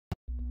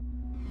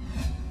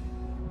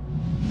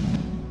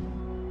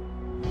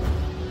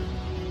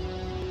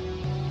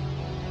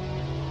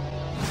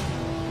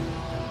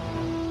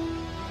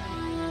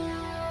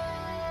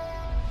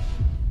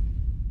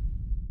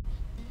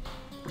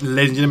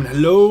Ladies and gentlemen,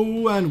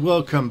 hello and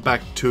welcome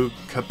back to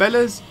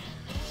Cabelas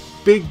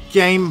Big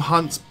Game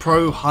Hunts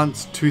Pro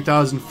Hunts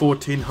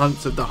 2014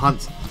 Hunts of the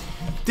Hunts.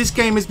 This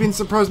game has been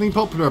surprisingly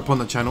popular upon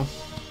the channel,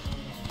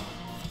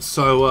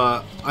 so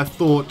I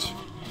thought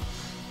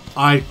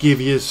I'd give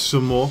you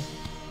some more.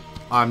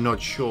 I'm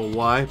not sure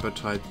why,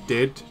 but I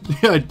did.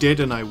 I did,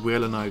 and I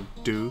will, and I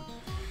do.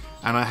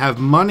 And I have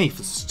money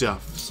for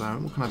stuff, so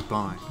what can I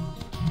buy?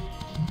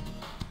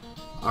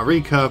 A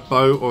recurve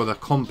bow or the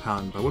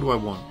compound bow? What do I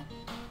want?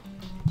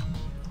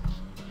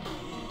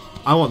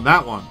 I want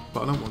that one,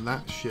 but I don't want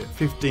that shit.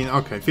 15,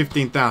 okay,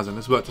 15,000.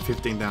 Let's work to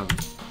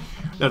 15,000.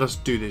 Let us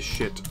do this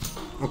shit.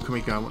 What can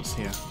we go? What's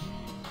here?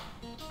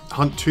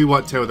 Hunt 2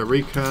 whitetail with a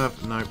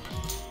recurve. Nope.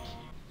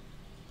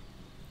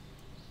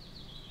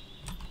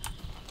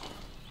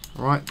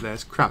 Alright,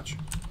 there's crouch.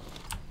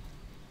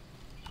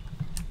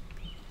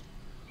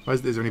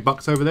 Is there any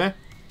bucks over there?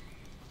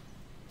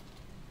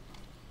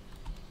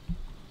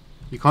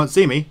 You can't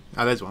see me?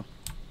 Oh, there's one.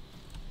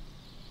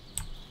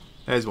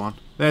 There's one.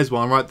 There's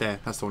one right there.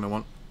 That's the one I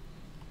want.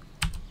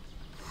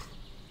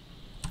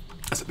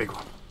 That's a big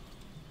one.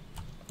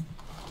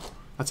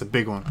 That's a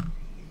big one.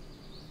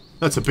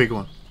 That's a big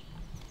one.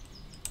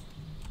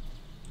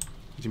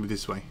 Let's move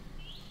this way.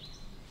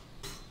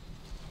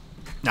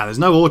 Now, there's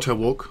no auto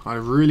walk. I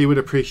really would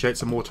appreciate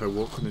some auto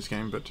walk in this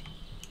game, but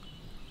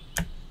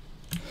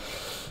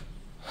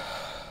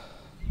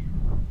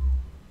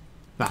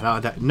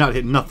that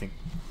hit nothing.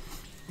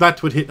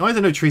 That would hit. Why is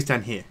there no trees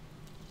down here?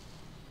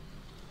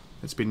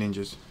 Let's be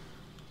ninjas.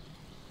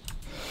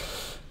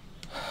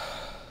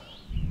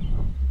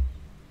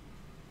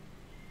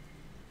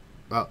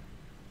 Well,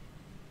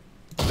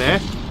 there.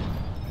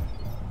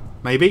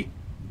 Maybe.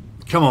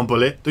 Come on,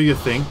 bullet. Do your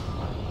thing.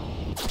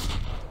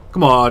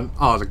 Come on.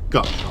 Oh, it's a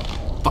gut shot.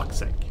 Fuck's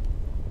sake.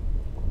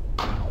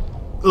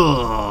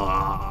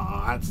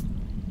 Ugh.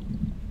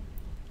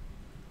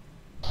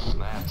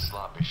 That's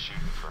sloppy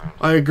shooting, friend.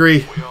 I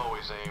agree. We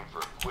always aim for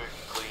a quick,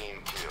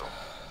 clean kill.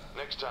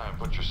 Next time,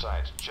 put your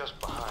sights just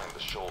behind the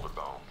shoulder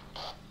bone.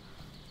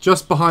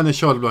 Just behind the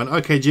shoulder bone.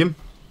 Okay, Jim.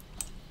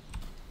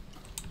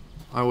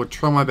 I will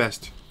try my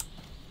best.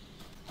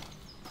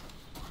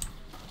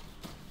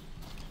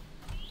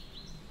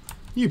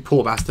 You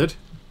poor bastard.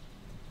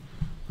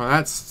 Right,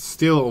 that's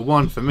still a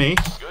 1 for me.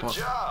 Good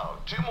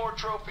job. 2 more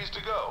trophies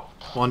to go.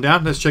 1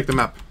 down. Let's check the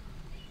map.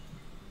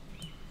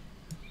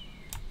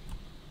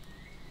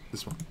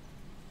 This one.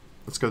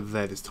 Let's go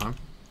there this time.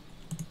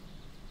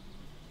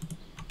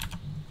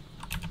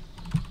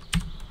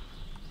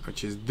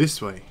 Which is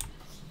this way.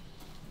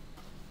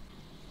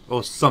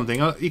 Or something.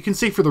 You can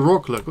see through the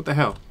rock, look. What the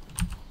hell?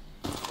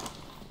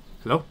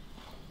 Hello?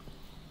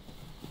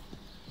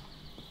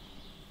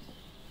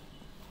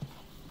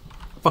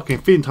 Fucking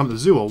feeding time at the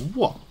zoo or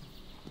what?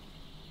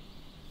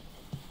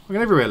 I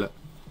can everywhere, look.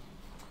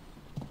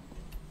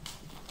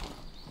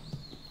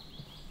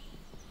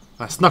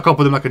 I snuck up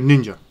with him like a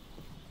ninja.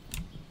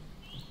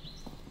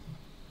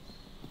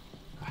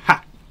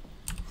 Ha!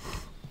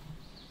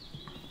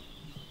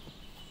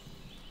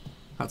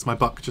 That's my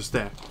buck just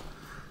there.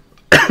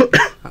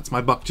 That's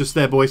my buck just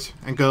there, boys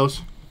and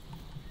girls.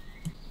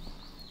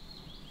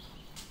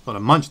 Got a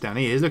munch down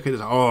here. Look at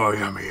this. Oh,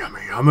 yummy,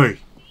 yummy, yummy.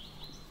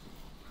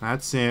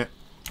 That's it.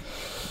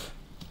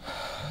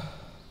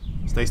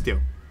 Stay still.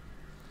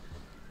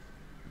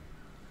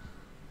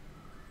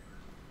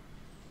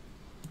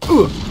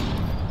 Ooh.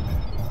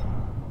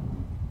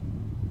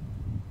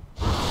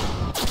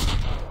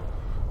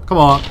 Come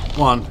on.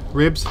 1.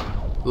 Ribs.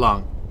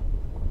 Lung.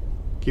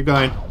 Keep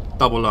going.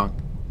 Double lung.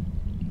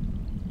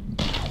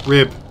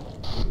 Rib.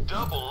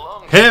 Double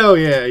lung. Hell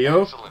yeah,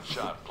 yo. Excellent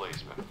shot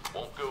placement.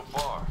 Won't go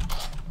far.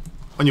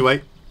 On your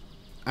way.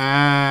 And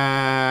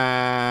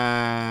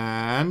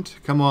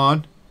come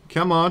on.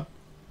 Come on.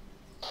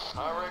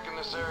 I reckon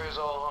this area's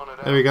all hunted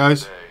out. There he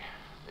goes. Today.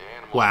 The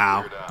animals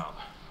Wow. cleared out.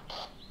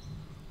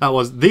 That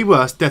was the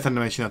worst death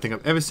animation I think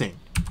I've ever seen.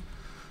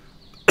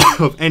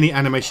 Of any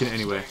animation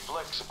anywhere. Stay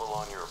flexible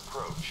on your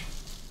approach.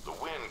 The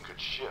wind could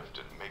shift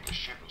and make a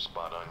shooting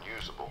spot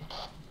unusable.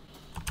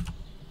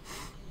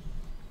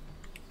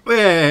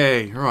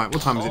 Hey! Right,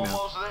 what time is it now?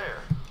 Almost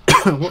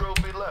there. One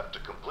trophy left to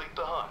complete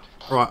the hunt.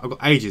 Right, I've got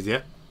ages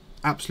yet.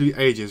 Absolute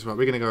ages. Right,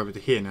 we're going to go over to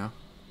here now.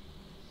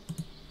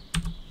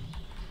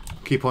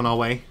 Keep on our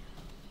way.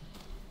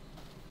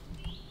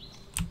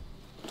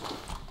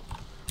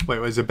 Wait,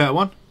 is there a better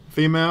one?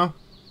 Female?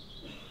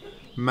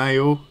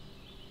 Male?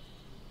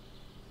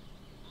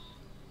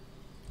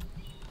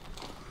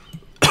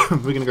 We're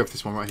going to go for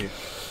this one right here.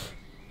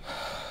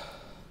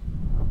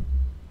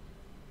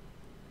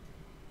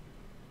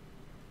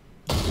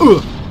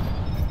 Ugh.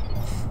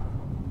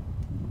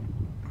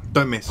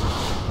 Don't miss.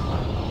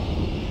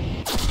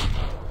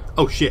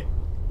 Oh shit.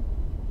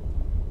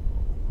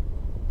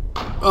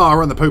 Oh, I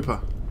ran the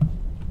pooper.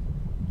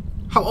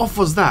 How off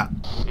was that?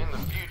 In the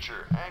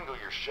future, angle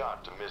your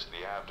shot to miss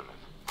the abdomen.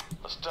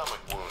 A stomach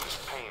wound is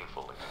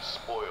painful and can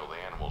spoil the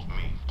animal's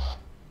meat.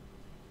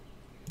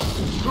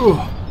 Ooh.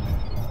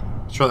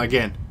 Let's try that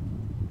again.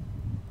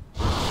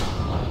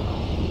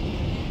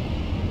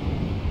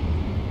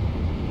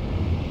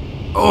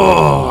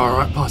 Oh,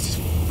 right past his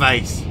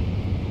face.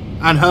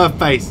 And her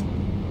face.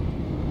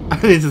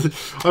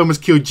 I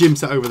almost killed Jim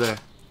sat over there.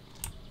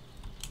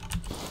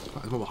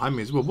 There's more behind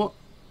me as well. What?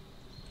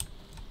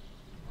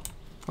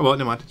 Oh well,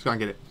 never mind. Let's go and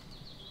get it.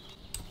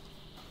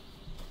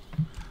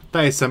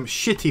 That is some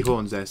shitty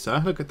horns there,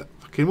 sir. Look at that.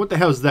 Fucking, what the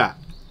hell's that?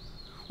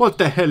 What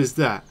the hell is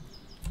that?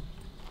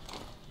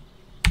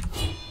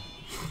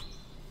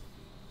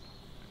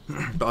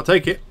 But I'll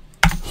take it.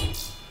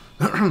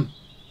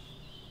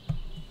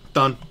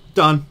 Done.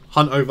 Done.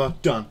 Hunt over.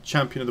 Done.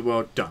 Champion of the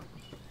world. Done.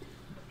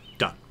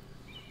 Done.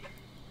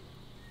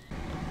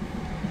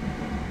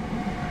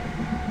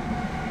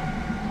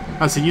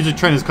 That's it. Use a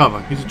trainer's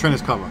cover. Use a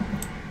trainer's cover.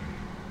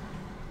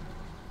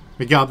 Let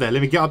me get up there.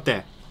 Let me get up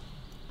there.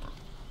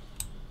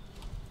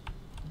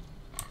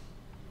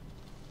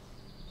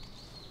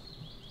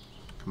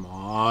 Come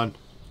on.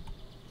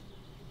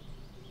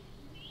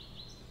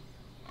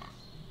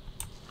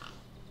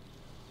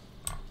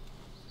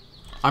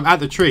 I'm at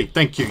the tree.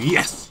 Thank you.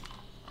 Yes.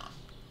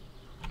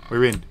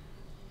 We're in.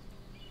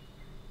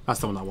 That's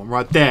the one I want.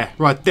 Right there.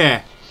 Right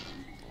there.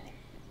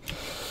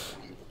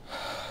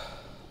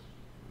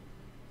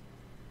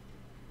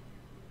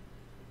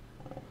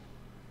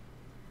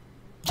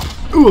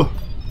 Ooh.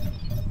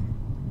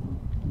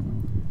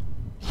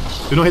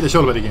 Do not hit the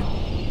shoulder blade again.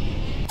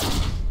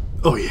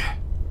 Oh yeah.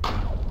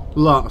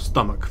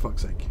 Stomach, for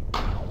fuck's sake.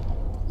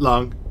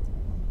 Lung.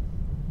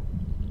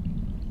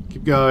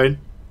 Keep going.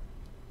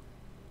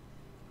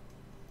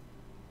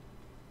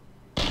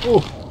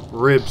 Oh,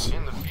 ribs.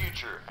 In the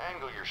future,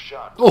 angle your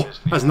shot. Oh,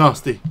 that's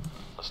nasty.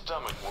 A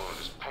stomach wound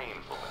is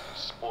painful and can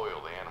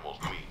spoil the animal's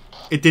meat.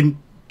 It didn't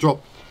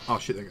drop. Oh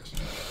shit, there it goes.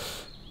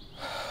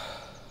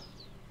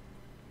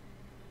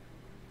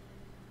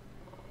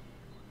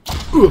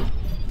 Ooh.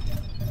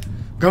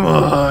 Come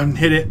on,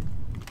 hit it.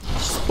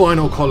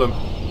 Spinal column.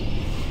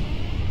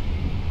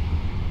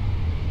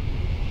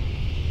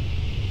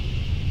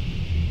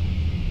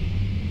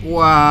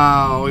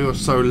 Wow, you're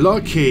so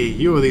lucky.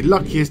 You're the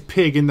luckiest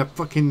pig in the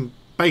fucking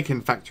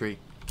bacon factory.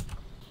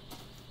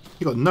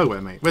 You got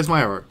nowhere, mate. Where's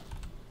my arrow?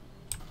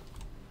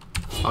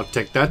 I'll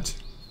take that.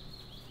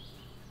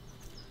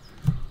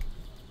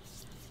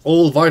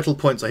 All vital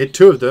points. I hit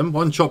 2 of them.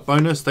 1 shot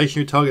bonus,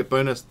 stationary target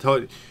bonus.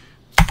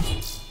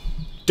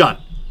 Done.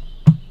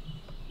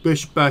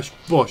 Bish bash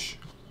bosh.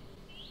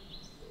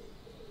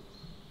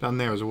 Down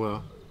there as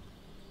well.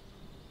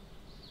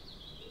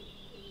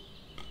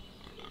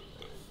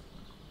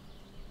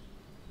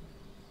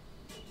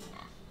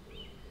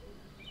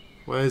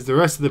 Where's the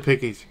rest of the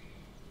piggies?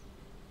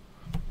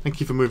 Thank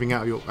you for moving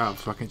out of your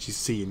so I can actually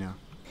see you now.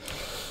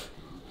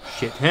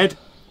 Shithead.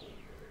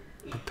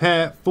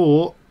 Prepare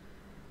for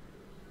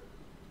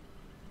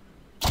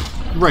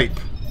rape.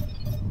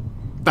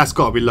 That's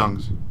gotta be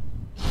lungs.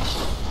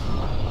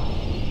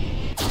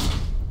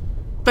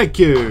 Thank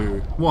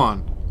you.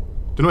 1.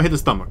 Do not hit the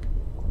stomach.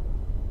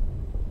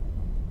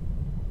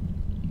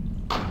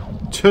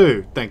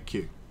 2. Thank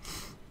you.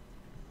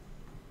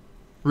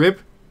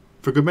 Rib.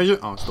 For good measure.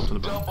 Oh, it stopped on the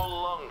button. Double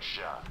lung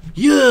shot.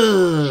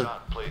 Yeah.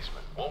 Shot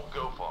placement won't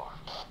go far.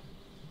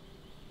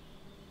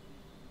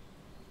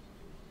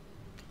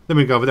 Then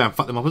we go over there and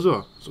fuck them up as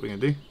well. That's what we're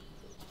gonna do.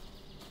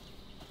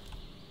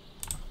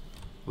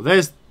 Well,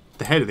 there's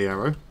the head of the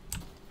arrow.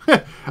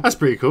 That's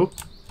pretty cool.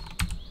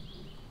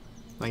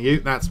 Thank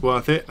you. That's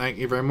worth it. Thank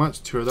you very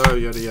much. 2 of those.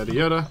 Yada yada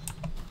yada.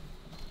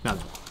 Now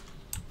then.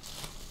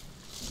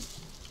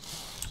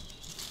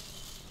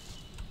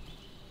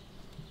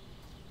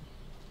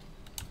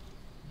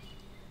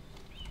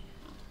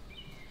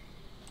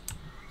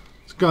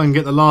 Go and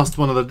get the last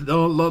one of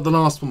the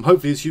last one.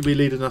 Hopefully, it should be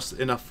leading us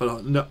enough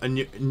for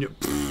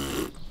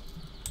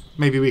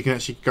maybe we can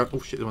actually go. Oh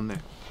shit, there's one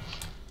there.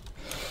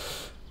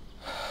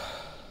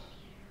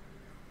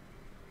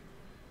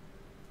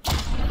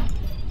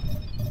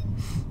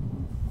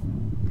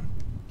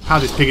 How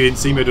this pig didn't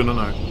see me, I don't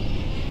know.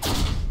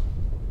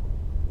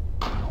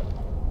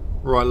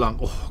 Right lung.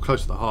 Oh,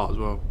 close to the heart as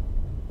well.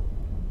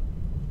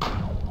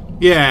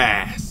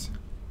 Yes.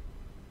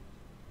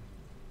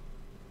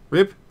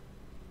 Rib.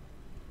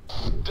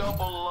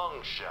 Double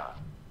lung shot.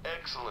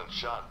 Excellent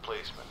shot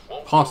placement.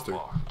 Won't Pass go through.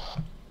 far.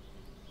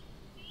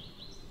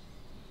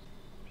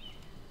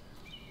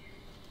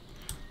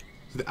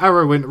 So the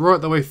arrow went right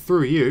the way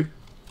through you.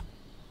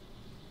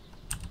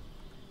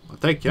 I'll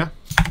take ya.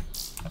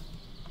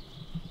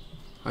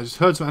 I just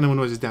heard some animal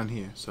noises down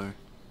here, so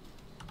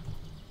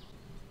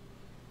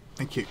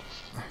thank you.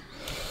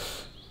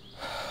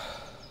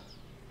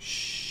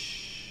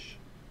 Shh.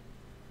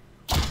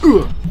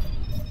 Ugh.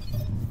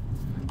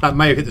 That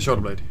may have hit the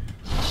shoulder blade.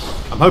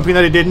 I'm hoping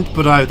that it didn't,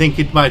 but I think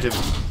it might have.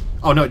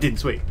 Oh no, it didn't.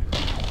 Sweet.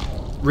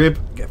 Rib,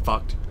 get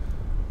fucked.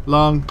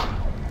 Lung,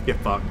 get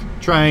fucked.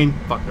 Train,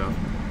 fuck up.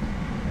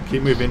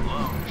 Keep moving.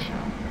 Lung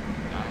shot.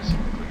 Nice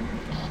and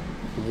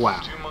clean.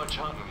 Wow. Too much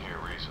hunting here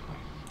recently.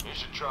 You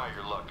should try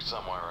your luck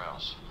somewhere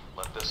else.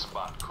 Let this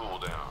spot cool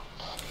down.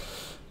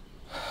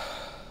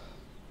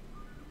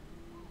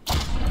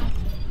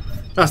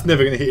 That's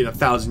never going to hit in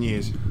 1,000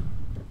 years.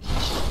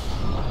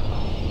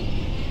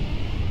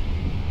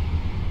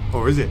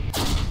 Or is it?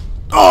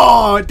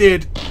 Oh, it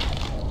did!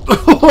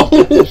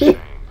 Shame.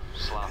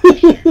 Sloppy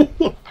shoot.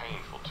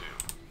 Painful too.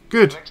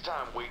 Good. Next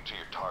time, wait till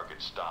your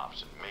target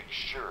stops and make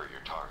sure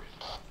your target.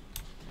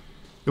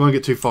 You won't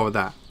get too far with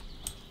that.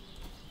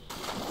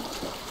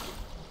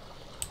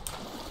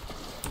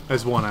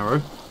 There's one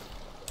arrow.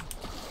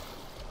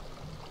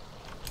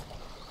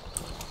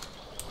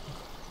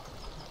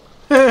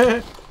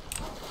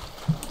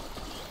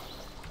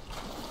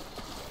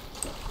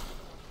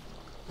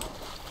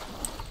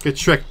 Good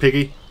Shrek,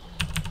 piggy.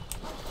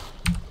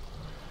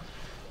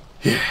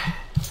 Yeah.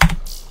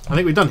 I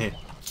think we're done here.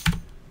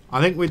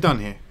 I think we're done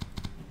here.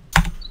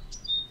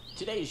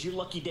 Today is your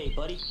lucky day,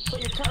 buddy.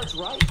 Play your cards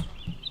right.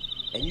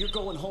 And you're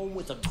going home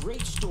with a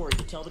great story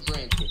to tell the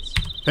grandkids.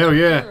 Hell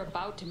yeah. You're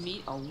about to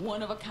meet a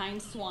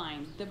one-of-a-kind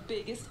swine. The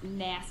biggest,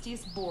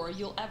 nastiest boar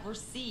you'll ever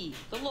see.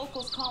 The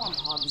locals call him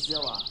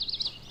Hogzilla.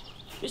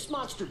 This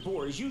monster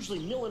boar is usually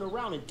milling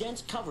around in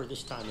dense cover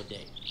this time of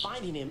day.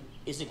 Finding him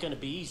isn't going to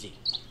be easy.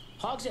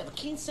 Hogs have a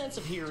keen sense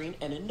of hearing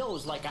and a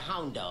nose like a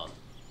hound dog.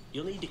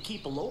 You'll need to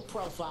keep a low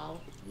profile,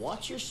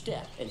 watch your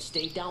step, and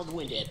stay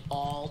downwind at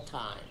all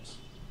times.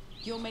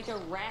 You'll make a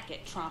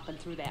racket tromping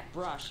through that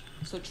brush,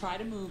 so try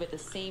to move at the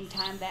same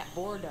time that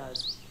boar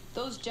does.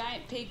 Those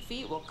giant pig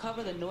feet will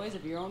cover the noise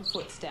of your own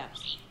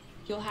footsteps.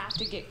 You'll have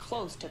to get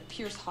close to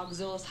pierce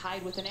Hogzilla's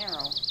hide with an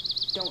arrow.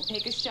 Don't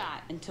take a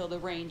shot until the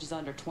range is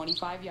under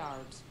 25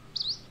 yards.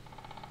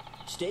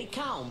 Stay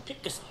calm,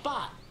 pick a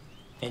spot,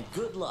 and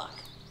good luck.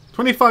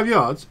 25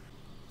 yards?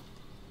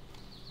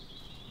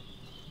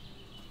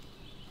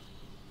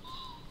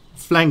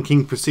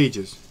 Flanking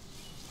procedures.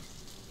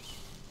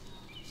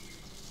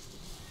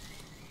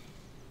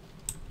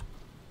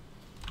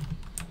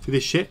 See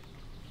this shit?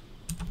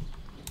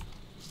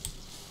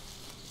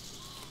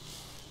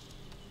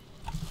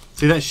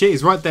 See that shit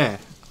is right there.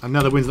 And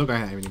now the wind's not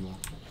going at him anymore.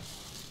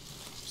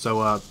 So,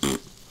 oh.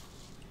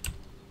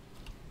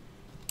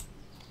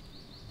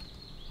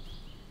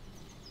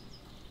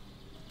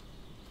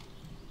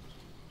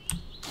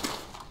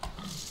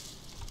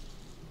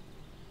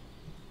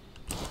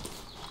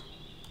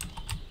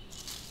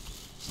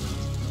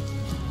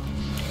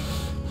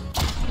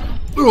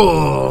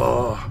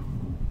 Oh.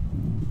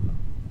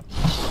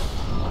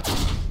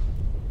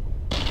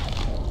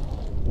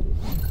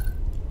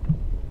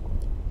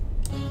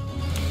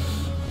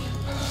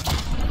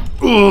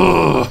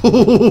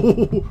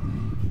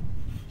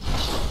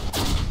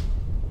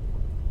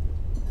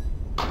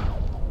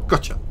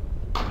 Gotcha.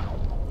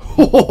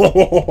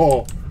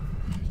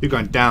 You're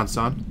going down,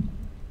 son.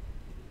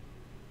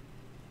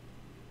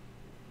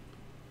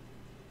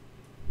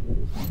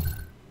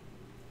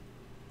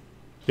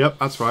 Yep,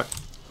 that's right.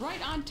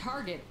 Right on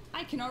target.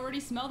 I can already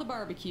smell the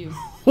barbecue.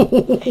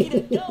 Hey to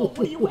go, what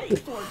are you waiting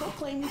for? Go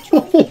claim your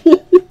trophy.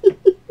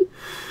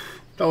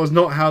 That was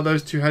not how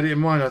those two had it in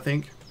mind, I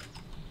think.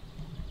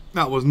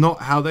 That was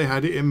not how they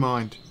had it in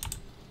mind.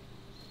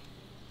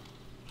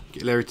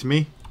 Get Larry to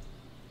me.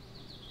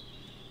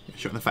 Get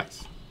shot in the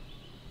face.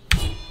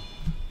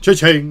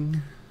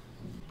 Cha-ching!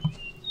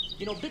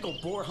 You know, big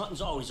old boar hunting's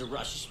always a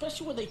rush,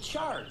 especially when they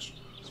charge.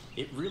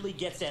 It really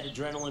gets that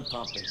adrenaline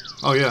pumping.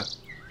 Oh yeah.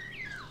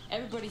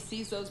 Everybody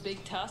sees those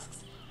big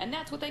tusks, and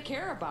that's what they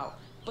care about.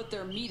 But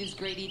their meat is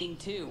great eating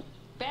too.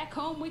 Back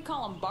home, we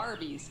call them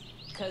Barbies,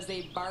 because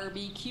they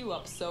barbecue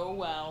up so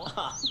well.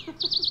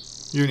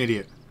 You're an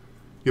idiot.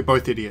 You're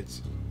both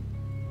idiots.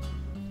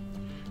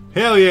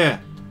 Hell yeah!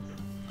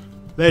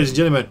 Ladies and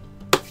gentlemen,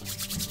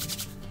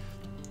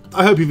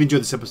 I hope you've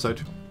enjoyed this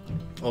episode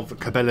of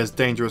Cabela's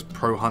Dangerous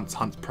Pro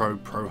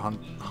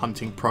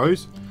Hunting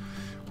Pros.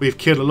 We've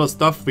killed a lot of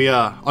stuff. We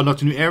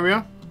unlocked a new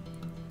area.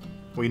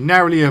 We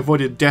narrowly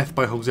avoided death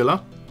by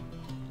Hogzilla.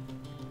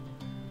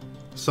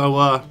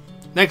 So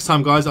next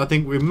time, guys, I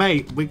think we're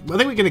going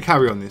to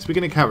carry on this. We're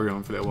going to carry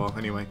on for a little while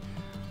anyway,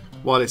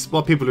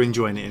 while people are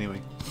enjoying it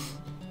anyway.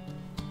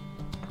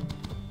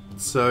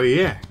 So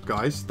yeah,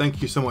 guys,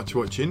 thank you so much for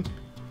watching.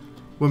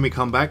 When we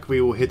come back,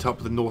 we will hit up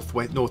the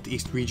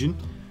northeast region,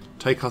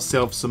 take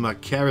ourselves some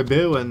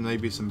caribou and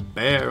maybe some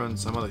bear and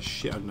some other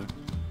shit, I don't know.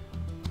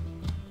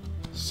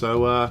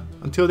 So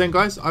until then,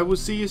 guys, I will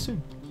see you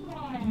soon.